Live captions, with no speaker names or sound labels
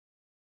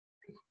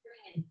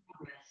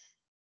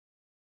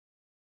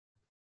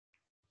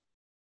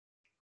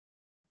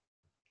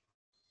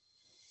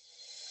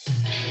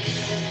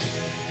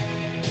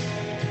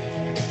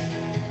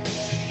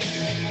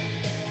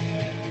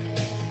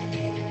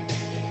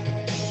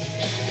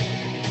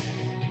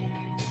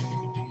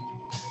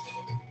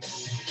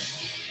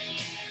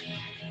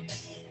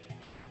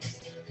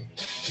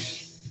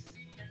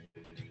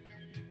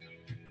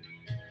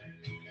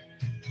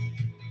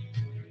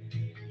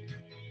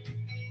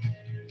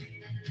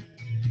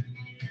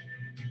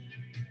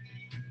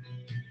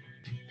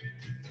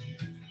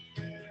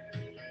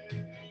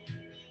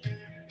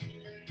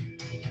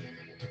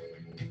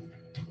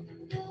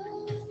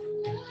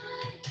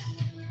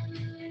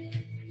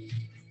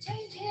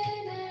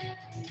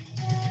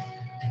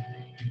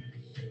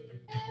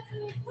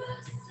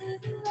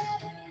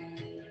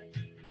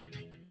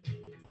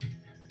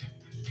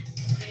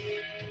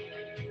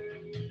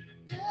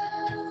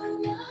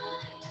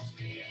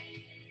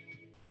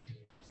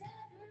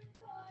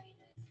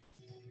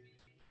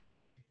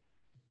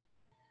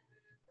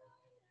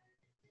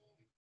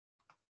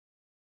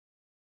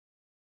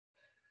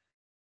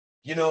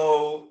You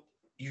know,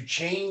 you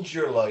change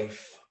your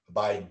life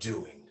by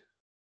doing,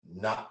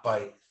 not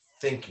by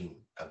thinking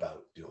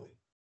about doing.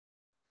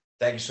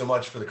 Thank you so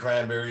much for the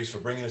Cranberries for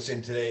bringing us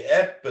in today,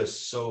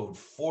 episode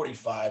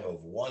 45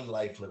 of One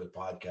Life Live It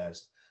podcast.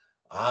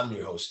 I'm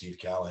your host, Steve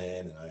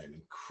Callahan, and I am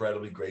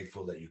incredibly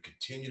grateful that you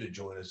continue to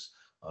join us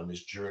on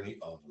this journey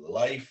of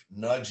life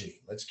nudging.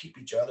 Let's keep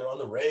each other on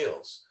the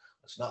rails.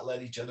 Let's not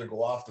let each other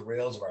go off the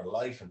rails of our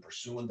life and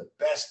pursuing the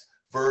best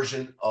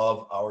version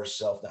of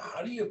ourselves. Now,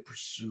 how do you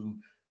pursue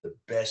the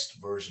best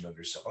version of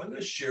yourself? I'm going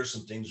to share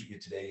some things with you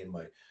today in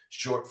my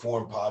short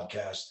form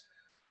podcast.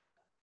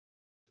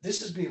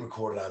 This is being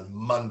recorded on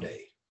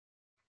Monday.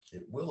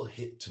 It will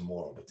hit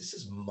tomorrow, but this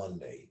is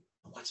Monday.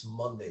 What's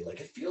Monday like?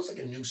 It feels like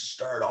a new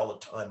start all the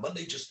time.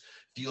 Monday just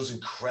feels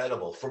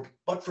incredible.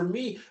 But for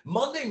me,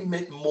 Monday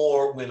meant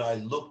more when I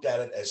looked at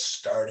it as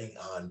starting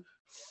on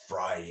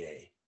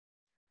Friday.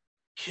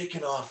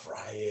 Kicking off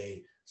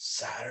Friday,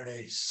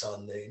 Saturday,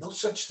 Sunday. No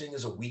such thing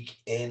as a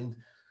weekend,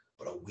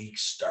 but a week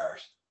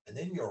start. And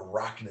then you're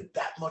rocking it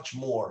that much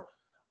more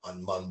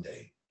on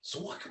Monday.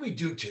 So what can we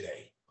do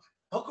today?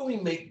 How can we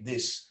make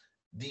this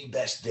the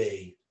best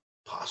day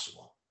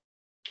possible?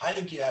 I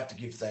think you have to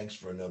give thanks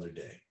for another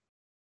day.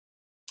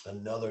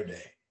 Another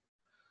day.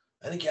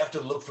 I think you have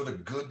to look for the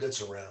good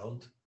that's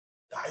around.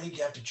 I think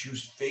you have to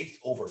choose faith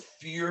over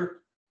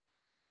fear.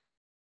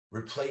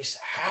 Replace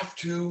have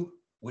to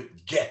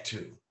with get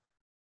to.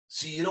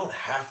 See, you don't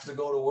have to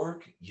go to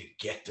work, you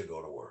get to go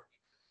to work.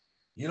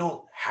 You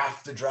don't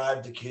have to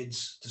drive the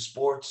kids to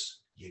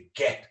sports, you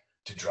get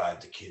to drive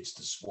the kids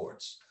to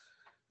sports.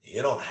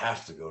 You don't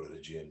have to go to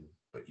the gym,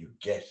 but you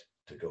get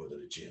to go to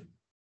the gym.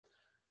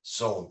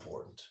 So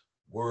important.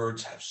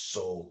 Words have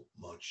so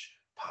much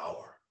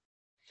power.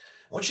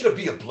 I want you to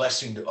be a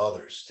blessing to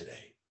others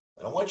today.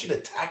 And I want you to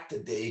attack the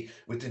day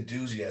with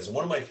enthusiasm.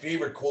 One of my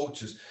favorite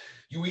quotes is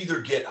you either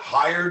get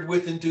hired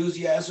with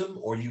enthusiasm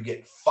or you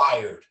get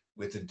fired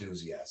with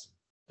enthusiasm.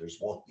 There's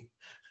one,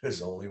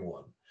 there's only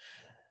one.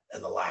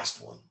 And the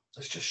last one,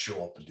 let's just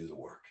show up and do the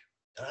work.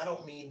 And I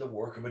don't mean the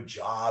work of a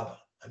job.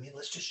 I mean,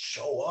 let's just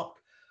show up.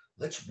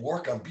 Let's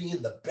work on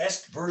being the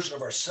best version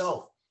of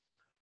ourselves,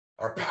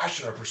 our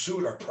passion, our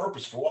pursuit, our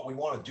purpose for what we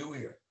want to do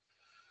here.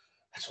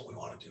 That's what we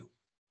want to do.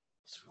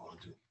 That's what we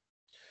want to do.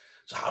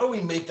 So, how do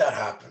we make that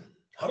happen?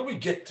 How do we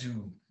get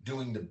to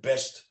doing the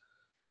best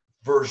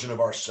version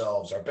of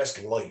ourselves, our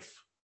best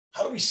life?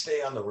 How do we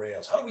stay on the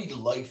rails? How do we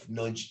life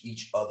nudge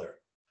each other?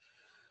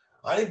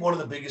 I think one of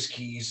the biggest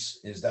keys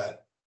is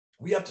that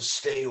we have to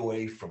stay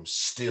away from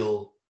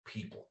still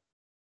people.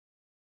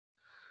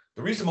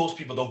 The reason most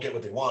people don't get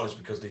what they want is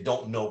because they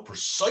don't know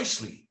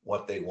precisely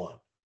what they want.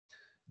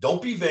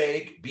 Don't be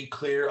vague, be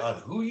clear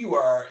on who you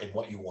are and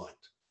what you want.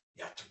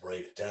 You have to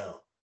write it down.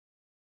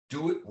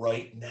 Do it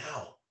right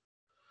now.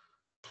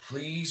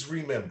 Please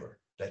remember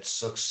that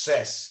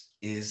success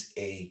is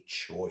a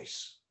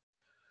choice.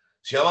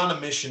 See, I'm on a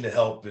mission to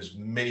help as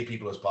many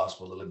people as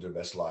possible to live their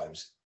best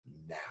lives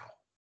now.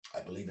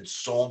 I believe it's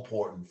so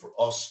important for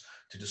us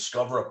to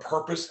discover a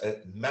purpose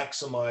and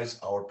maximize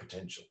our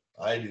potential.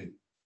 I do.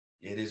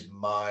 It is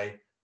my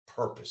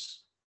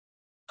purpose,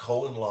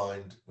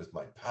 co-aligned with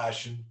my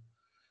passion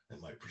and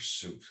my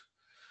pursuit.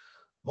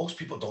 Most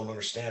people don't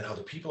understand how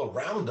the people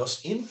around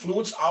us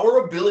influence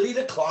our ability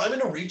to climb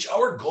and to reach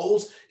our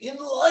goals in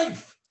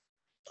life.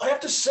 I have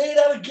to say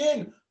that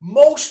again.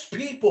 Most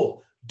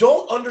people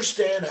don't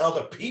understand how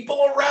the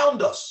people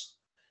around us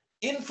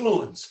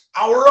influence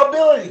our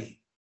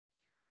ability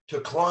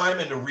to climb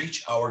and to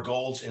reach our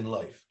goals in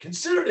life.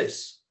 Consider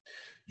this.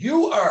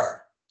 You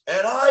are,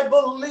 and I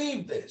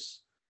believe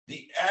this,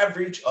 the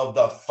average of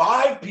the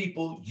five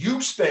people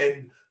you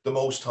spend the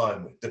most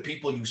time with. The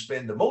people you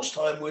spend the most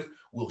time with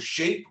will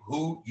shape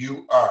who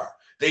you are.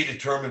 They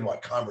determine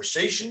what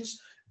conversations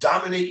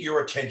dominate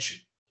your attention.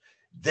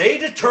 They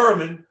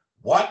determine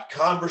what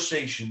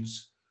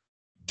conversations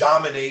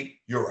dominate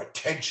your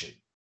attention.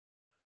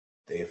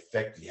 They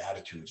affect the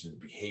attitudes and the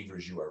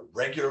behaviors you are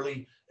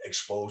regularly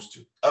exposed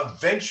to.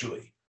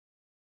 Eventually,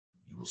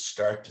 you will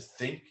start to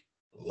think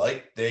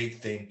like they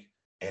think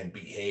and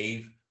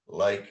behave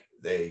like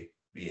they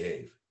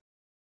behave.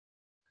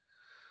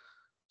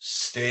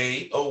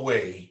 Stay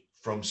away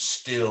from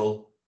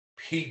still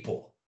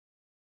people.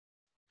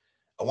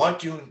 I want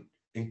to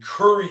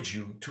encourage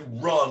you to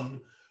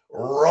run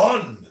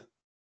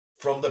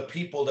from the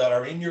people that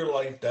are in your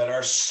life that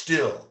are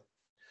still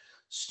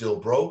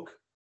broke,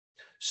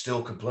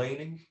 still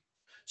complaining,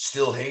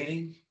 still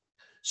hating,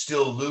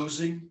 still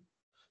losing,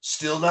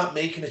 still not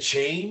making a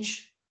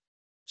change,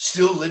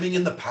 still living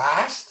in the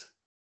past,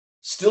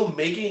 still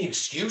making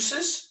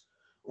excuses.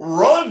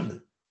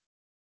 Run.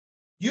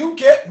 You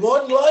get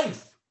one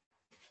life.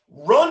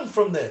 Run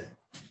from them.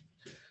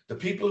 The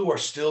people who are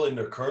still in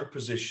their current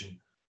position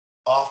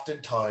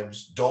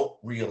oftentimes don't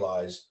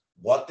realize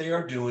what they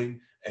are doing,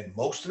 and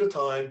most of the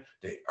time,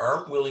 they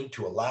aren't willing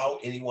to allow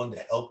anyone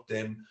to help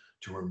them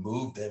to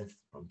remove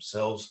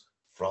themselves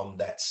from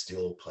that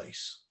still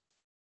place.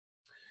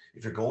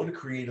 If you're going to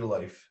create a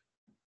life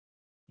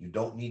you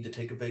don't need to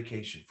take a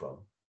vacation from,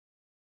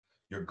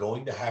 you're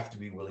going to have to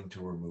be willing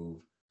to remove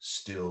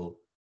still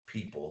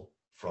people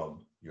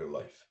from your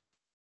life.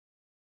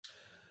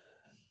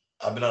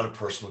 I've been on a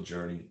personal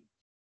journey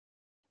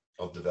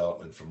of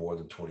development for more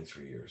than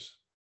 23 years.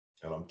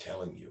 And I'm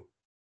telling you,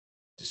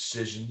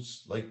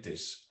 decisions like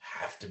this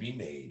have to be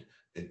made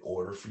in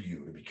order for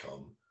you to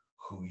become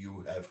who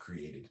you have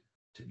created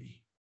to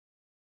be,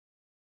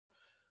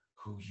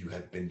 who you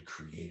have been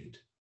created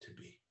to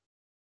be.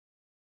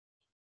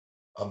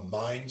 A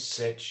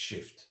mindset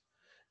shift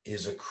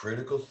is a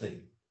critical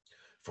thing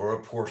for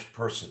a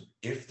person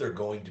if they're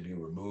going to be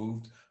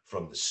removed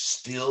from the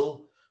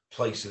still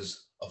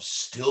places of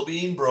still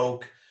being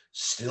broke,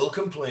 still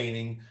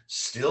complaining,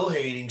 still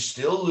hating,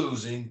 still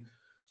losing,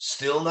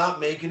 still not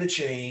making a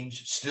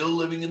change, still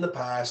living in the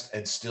past,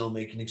 and still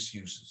making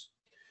excuses.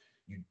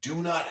 You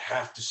do not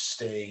have to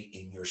stay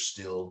in your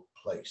still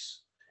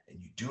place, and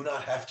you do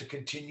not have to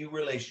continue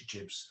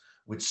relationships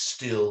with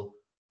still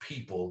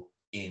people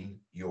in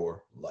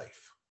your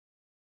life.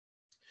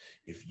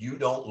 If you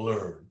don't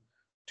learn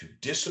to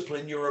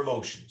discipline your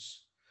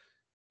emotions,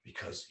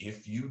 because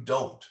if you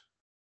don't,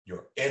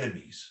 your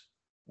enemies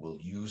will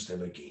use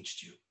them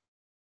against you.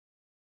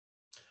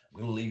 I'm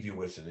going to leave you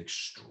with an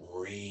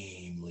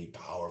extremely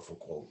powerful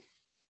quote,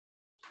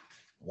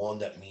 one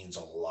that means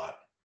a lot.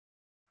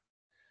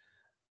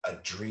 A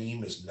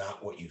dream is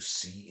not what you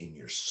see in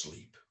your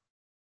sleep.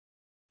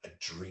 A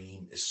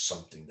dream is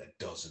something that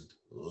doesn't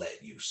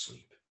let you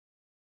sleep.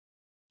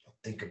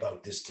 Think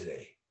about this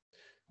today.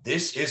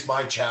 This is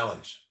my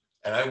challenge.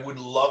 And I would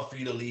love for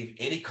you to leave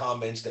any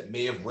comments that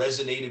may have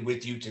resonated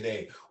with you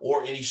today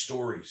or any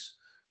stories.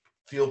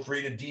 Feel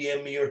free to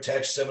DM me or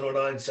text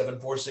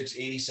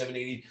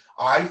 709-746-8780.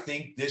 I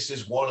think this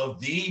is one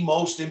of the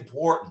most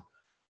important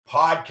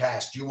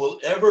podcasts you will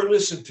ever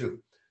listen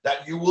to,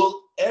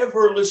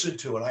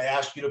 And I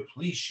ask you to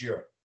please share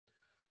it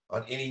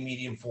on any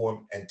medium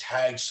form and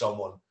tag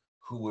someone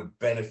who would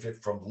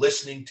benefit from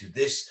listening to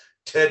this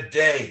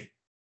today.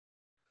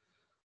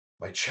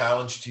 My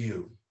challenge to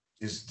you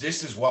is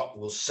this is what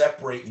will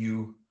separate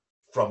you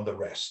from the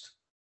rest.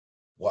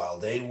 While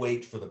they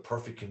wait for the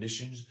perfect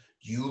conditions,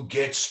 you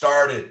get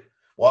started.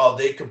 While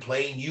they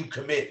complain, you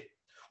commit.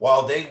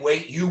 While they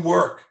wait, you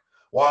work.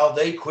 While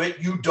they quit,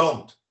 you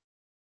don't.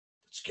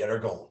 Let's get her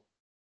going.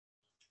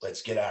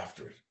 Let's get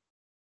after it.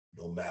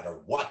 No matter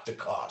what the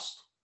cost.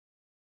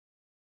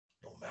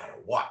 No matter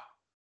what.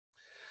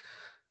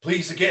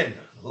 Please, again,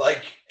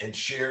 like and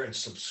share and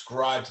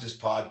subscribe to this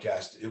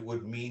podcast. It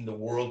would mean the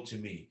world to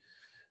me.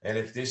 And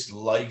if this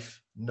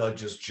life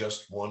nudges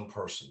just one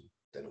person,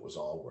 then it was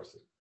all worth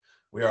it.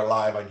 We are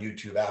live on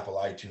YouTube, Apple,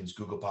 iTunes,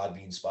 Google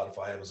Podbean,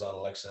 Spotify, Amazon,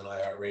 Alexa, and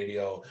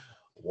iHeartRadio.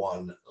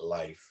 One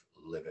life,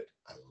 live it.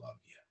 I love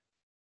you.